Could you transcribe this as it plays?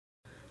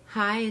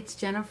Hi, it's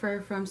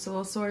Jennifer from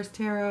Soul Source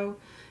Tarot,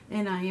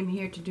 and I am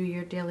here to do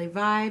your daily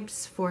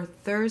vibes for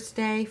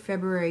Thursday,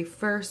 February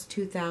 1st,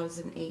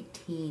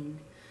 2018.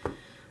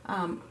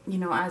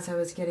 As I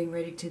was getting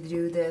ready to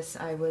do this,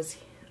 I was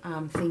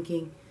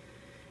thinking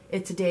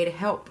it's a day to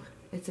help.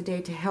 It's a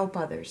day to help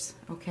others,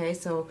 okay?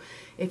 So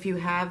if you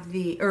have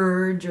the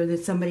urge or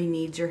that somebody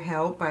needs your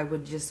help, I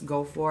would just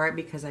go for it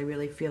because I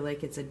really feel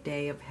like it's a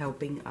day of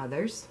helping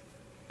others.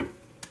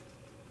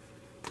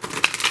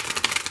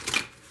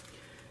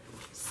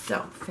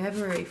 So,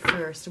 February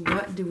 1st,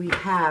 what do we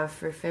have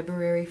for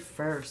February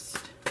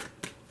 1st?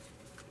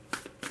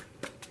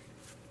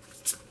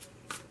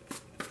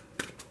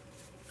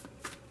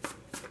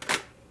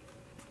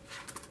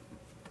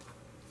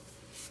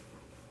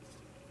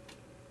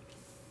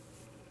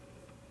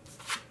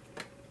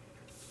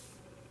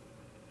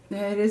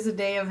 It is a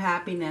day of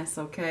happiness,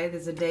 okay?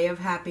 There's a day of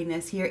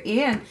happiness here,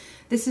 and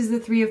this is the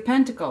Three of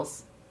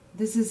Pentacles.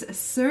 This is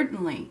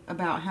certainly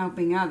about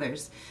helping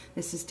others.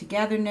 This is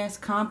togetherness,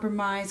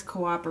 compromise,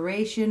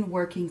 cooperation,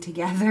 working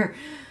together.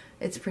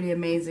 It's pretty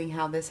amazing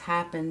how this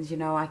happens. You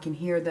know, I can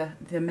hear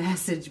the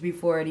message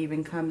before it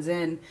even comes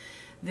in.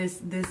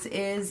 This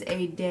is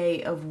a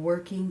day of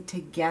working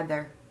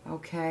together,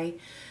 okay?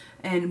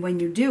 And when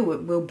you do,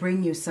 it will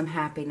bring you some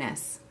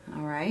happiness,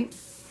 all right?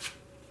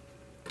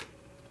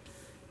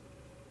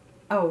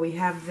 Oh, we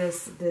have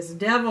this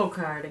devil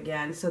card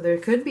again. So there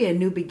could be a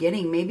new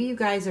beginning. Maybe you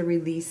guys are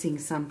releasing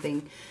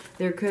something.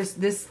 There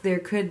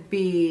could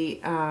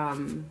be I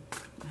don't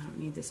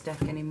need this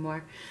deck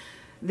anymore.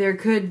 There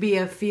could be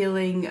a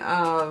feeling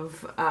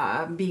of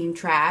being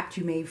trapped.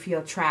 You may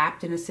feel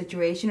trapped in a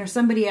situation, or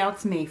somebody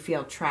else may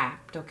feel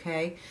trapped,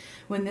 okay?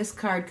 When this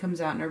card comes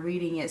out in a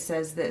reading, it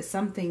says that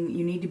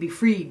you need to be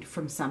freed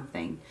from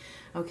something.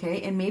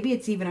 Okay, and maybe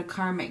it's even a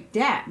karmic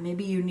debt.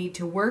 Maybe you need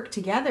to work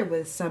together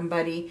with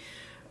somebody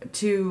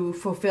to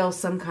fulfill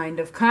some kind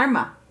of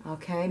karma.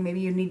 Okay, maybe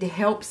you need to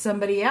help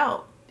somebody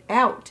out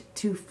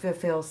to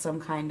fulfill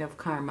some kind of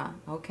karma.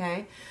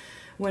 Okay,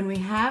 when we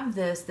have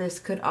this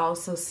could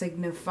also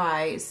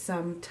signify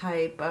some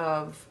type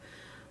of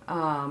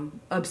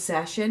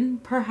obsession,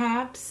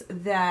 perhaps,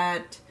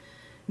 that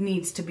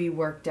needs to be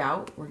worked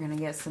out. We're going to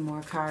get some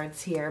more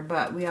cards here,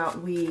 but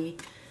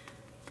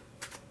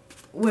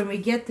when we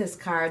get this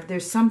card,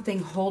 there's something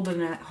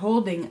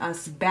holding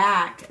us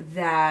back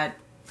that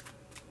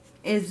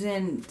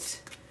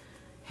isn't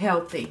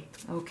healthy,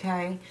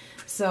 okay?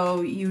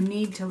 So you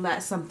need to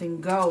let something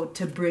go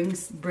to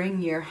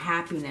bring your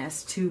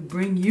happiness, to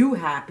bring you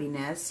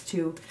happiness,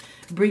 to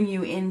bring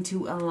you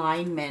into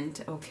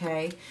alignment,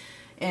 okay?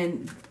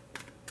 And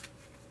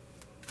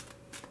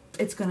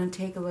it's going to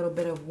take a little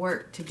bit of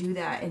work to do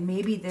that. And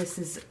maybe this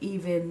is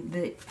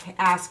even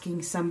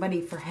asking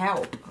somebody for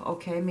help,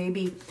 okay?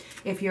 Maybe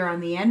if you're on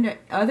the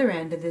other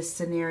end of this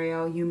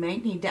scenario, you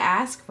might need to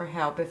ask for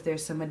help if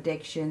there's some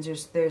addictions or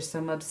there's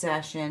some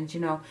obsessions. You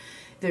know,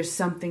 there's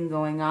something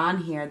going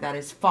on here that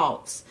is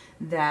false,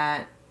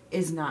 that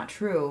is not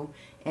true,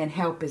 and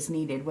help is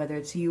needed, whether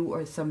it's you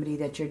or somebody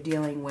that you're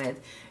dealing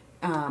with.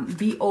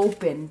 Be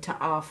open to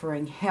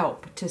offering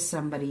help to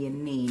somebody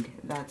in need.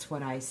 That's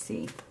what I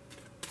see.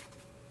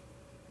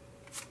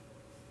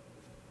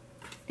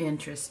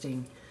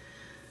 Interesting.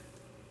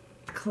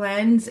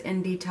 Cleanse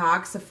and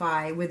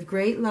detoxify with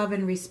great love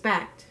and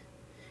respect.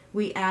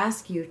 We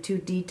ask you to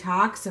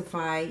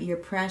detoxify your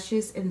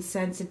precious and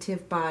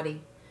sensitive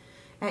body.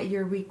 At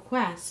your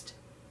request,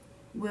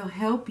 we'll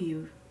help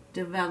you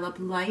develop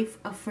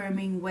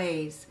life-affirming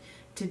ways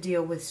to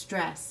deal with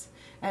stress,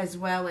 as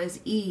well as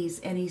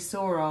ease any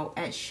sorrow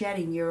at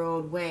shedding your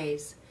old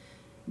ways.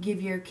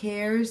 Give your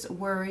cares,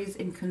 worries,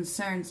 and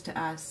concerns to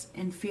us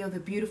and feel the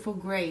beautiful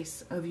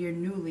grace of your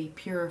newly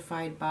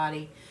purified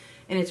body.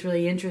 And it's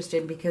really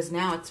interesting because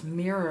now it's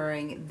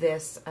mirroring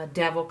this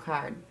devil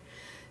card.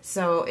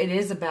 So it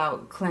is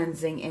about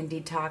cleansing and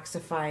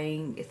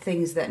detoxifying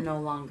things that no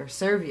longer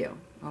serve you,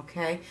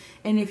 okay?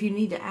 And if you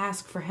need to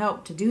ask for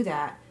help to do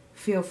that,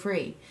 feel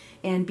free.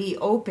 And be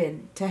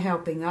open to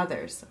helping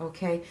others,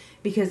 okay?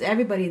 Because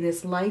everybody in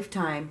this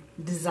lifetime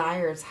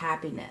desires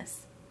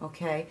happiness.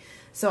 Okay,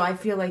 so I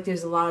feel like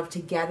there's a lot of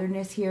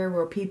togetherness here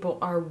where people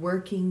are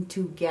working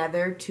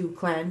together to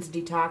cleanse,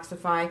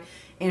 detoxify,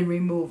 and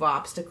remove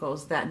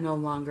obstacles that no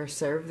longer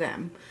serve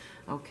them.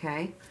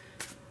 Okay.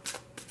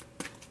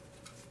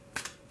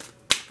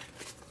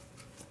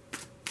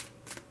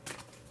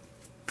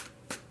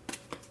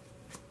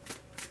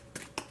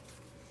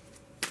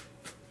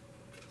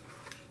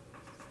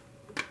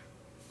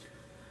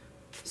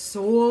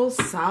 Soul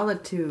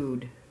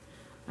solitude.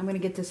 I'm going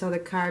to get this other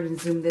card and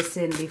zoom this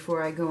in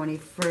before I go any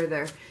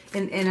further.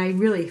 And I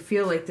really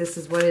feel like this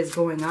is what is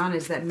going on,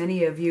 is that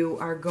many of you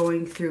are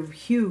going through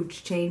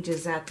huge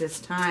changes at this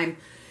time.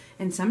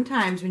 And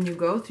sometimes when you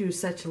go through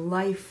such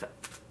life-altering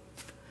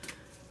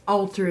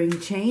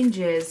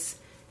changes,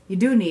 you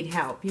do need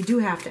help. You do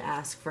have to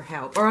ask for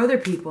help, or other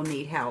people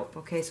need help.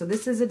 Okay, so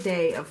this is a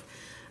day of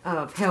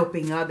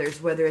helping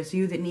others, whether it's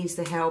you that needs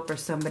the help or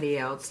somebody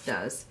else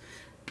does.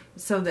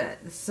 so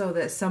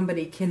that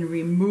somebody can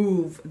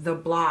remove the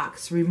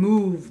blocks,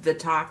 remove the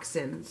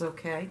toxins,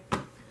 okay?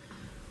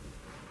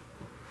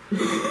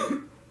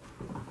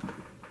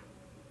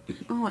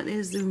 Oh, it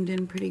is zoomed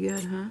in pretty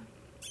good, huh?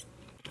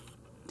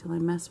 Till I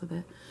mess with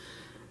it.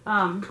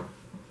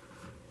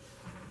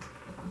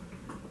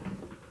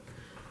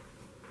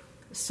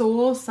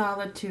 Soul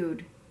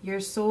solitude. Your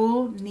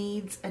soul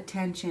needs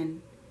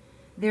attention.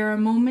 There are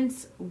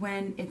moments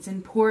when it's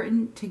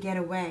important to get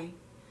away,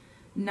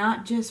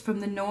 not just from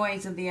the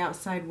noise of the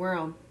outside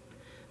world,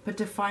 but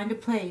to find a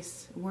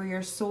place where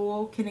your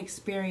soul can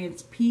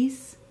experience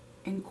peace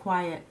and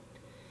quiet.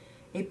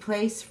 A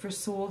place for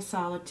soul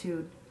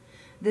solitude.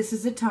 This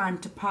is a time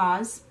to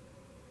pause,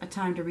 a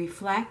time to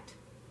reflect,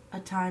 a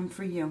time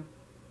for you.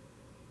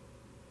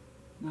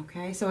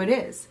 Okay, so it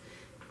is.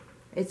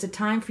 It's a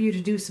time for you to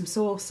do some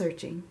soul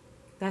searching.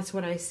 That's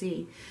what I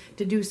see.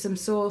 To do some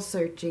soul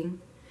searching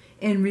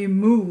and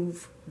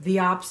remove the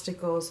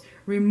obstacles.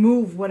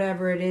 Remove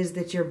whatever it is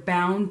that you're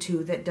bound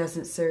to that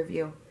doesn't serve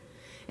you.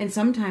 And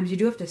sometimes you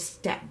do have to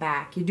step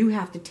back. You do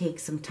have to take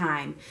some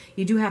time.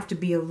 You do have to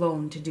be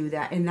alone to do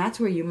that. And that's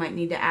where you might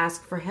need to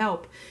ask for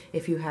help.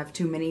 If you have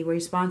too many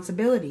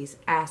responsibilities,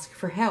 ask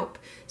for help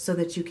so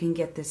that you can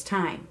get this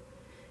time.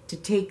 To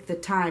take the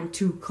time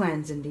to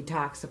cleanse and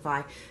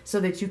detoxify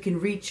so that you can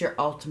reach your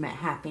ultimate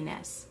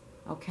happiness.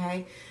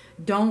 Okay?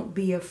 Don't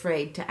be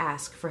afraid to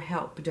ask for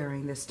help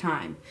during this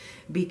time,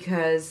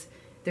 because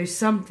there's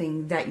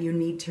something that you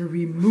need to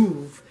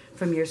remove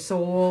from your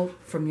soul,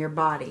 from your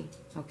body.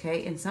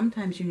 Okay? And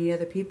sometimes you need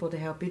other people to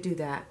help you do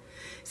that.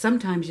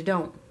 Sometimes you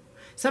don't.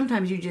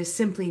 Sometimes you just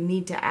simply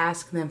need to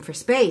ask them for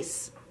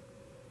space.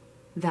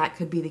 That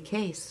could be the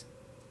case.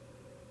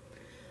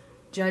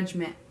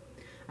 Judgment.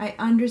 I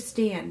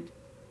understand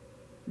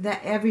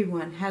that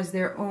everyone has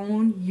their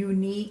own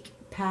unique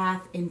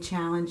path and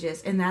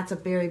challenges, and that's a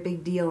very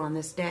big deal on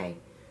this day.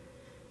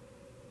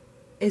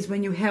 Is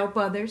when you help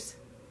others,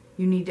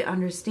 you need to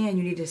understand,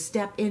 you need to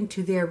step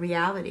into their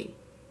reality.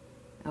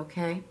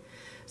 Okay?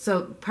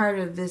 So part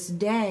of this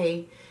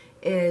day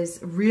is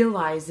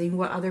realizing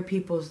what other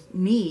people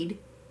need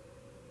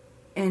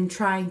and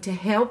trying to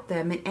help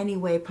them in any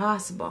way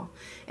possible,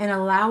 and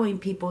allowing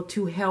people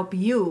to help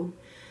you,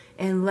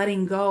 and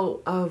letting go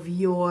of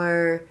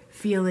your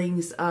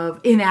feelings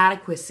of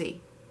inadequacy.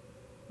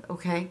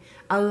 Okay?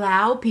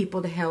 Allow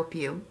people to help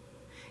you,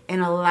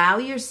 and allow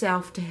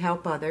yourself to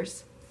help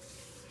others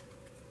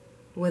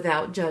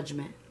without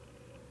judgment.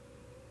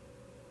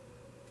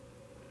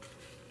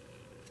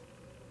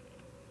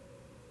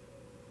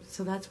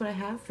 So that's what I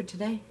have for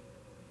today.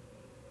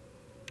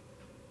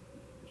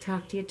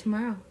 Talk to you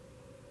tomorrow.